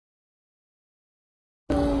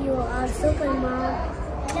super mom.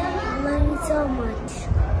 I love you so much.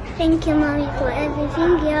 Thank you, Mommy, for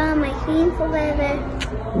everything. You're my queen forever.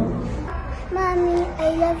 Mommy, I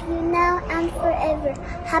love you now and forever.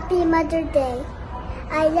 Happy Mother's Day.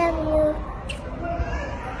 I love you.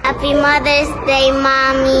 Happy Mother's Day,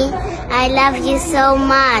 Mommy. I love you so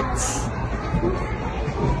much.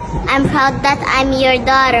 I'm proud that I'm your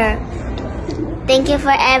daughter. Thank you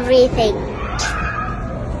for everything.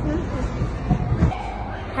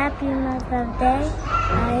 Happy Mother's Day.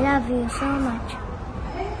 I love you so much.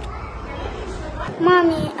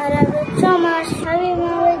 Mommy, I love you so much. Happy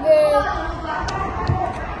Mother's Day.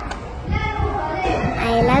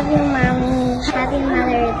 I love you, Mommy. Happy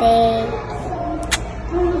Mother's Day.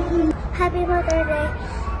 Happy Mother's Day.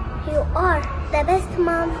 You are the best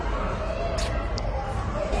mom.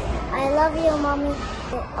 I love you, Mommy.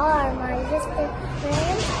 You are my best friend.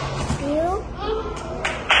 You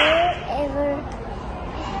forever.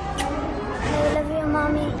 I love you,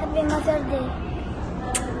 Mommy. Happy Mother's Day.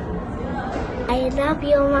 I love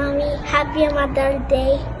you, Mommy. Happy Mother's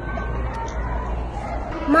Day.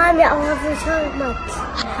 Mommy, I love you so much.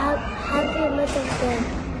 Happy Mother's Day.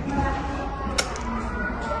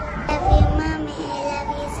 Happy Mommy, I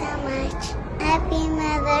love you so much. Happy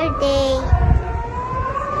Mother's Day.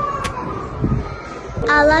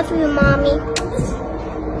 I love you, Mommy.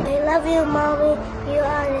 I love you, Mommy. You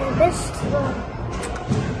are the best one.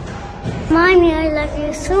 Mommy, I love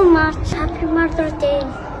you so much. Happy Mother's Day.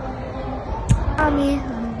 Mommy,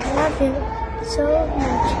 I love you so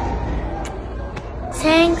much.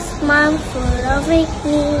 Thanks, Mom, for loving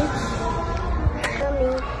me. Mommy,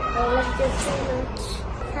 I love you so much.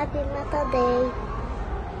 Happy Mother's Day.